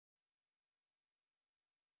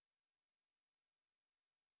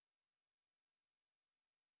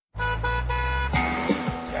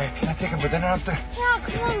Can I take him for dinner after? Yeah,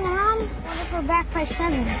 come on, Mom. What if we're back by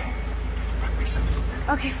 7? Back by 7.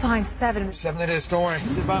 Okay, fine, 7. 7 it is, don't worry.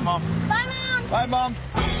 Say bye, Mom. Bye, Mom. Bye, Mom.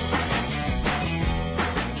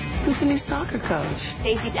 Who's the new soccer coach?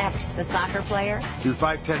 Stacy's ex, the soccer player. Do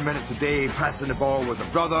 5-10 minutes a day passing the ball with a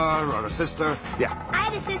brother or a sister. Yeah. I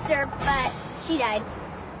had a sister, but she died.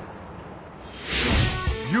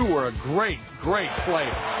 You were a great player.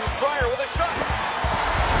 Dreyer with a shot.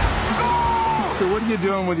 So what are you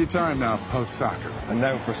doing with your time now, post-soccer? And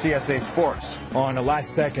now for CSA Sports. On a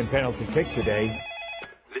last-second penalty kick today.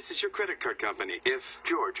 This is your credit card company. If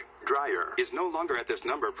George Dreyer is no longer at this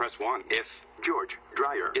number, press 1. If George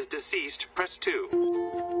Dreyer is deceased, press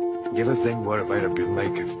 2. You ever think what it might have been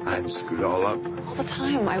like if I hadn't screwed it all up? All the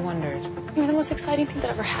time, I wondered. You were the most exciting thing that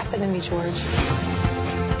ever happened to me, George.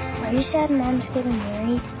 Are you sad Mom's getting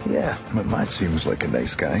married? Yeah, but Matt seems like a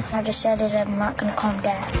nice guy. I decided I'm not going to call him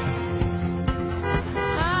Dad.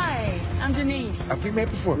 Hi, I'm Denise. Have we met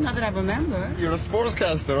before? Not that I remember. You're a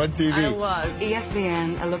sportscaster on TV. I was.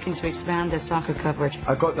 ESPN are looking to expand their soccer coverage.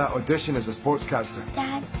 I got that audition as a sportscaster.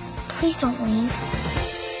 Dad, please don't leave.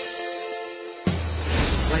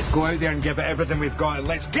 Let's go out there and give it everything we've got, and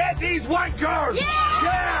let's get these wankers!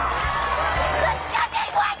 Yeah! Let's get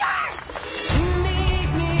these wankers!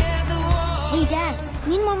 Hey, Dad,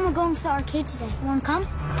 me and Mom are going to the arcade today. You want to come?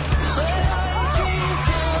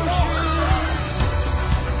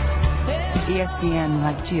 ESPN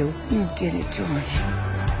liked you. You did it, George.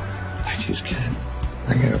 I just can't.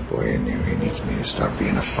 I got a boy in there. He needs me to start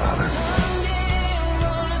being a father.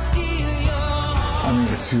 I'm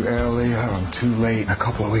either too early or I'm too late. In a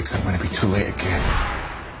couple of weeks, I'm going to be too late again.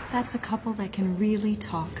 That's a couple that can really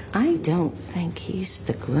talk. I don't think he's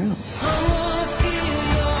the groom.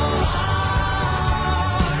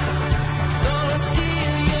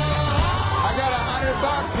 I got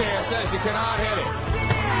 $100 here. Says you cannot hit it.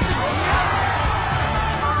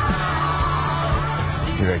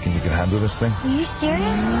 You reckon you can handle this thing? Are you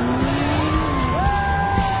serious?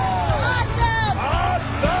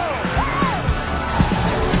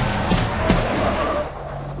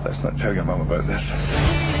 Let's not tell your mom about this.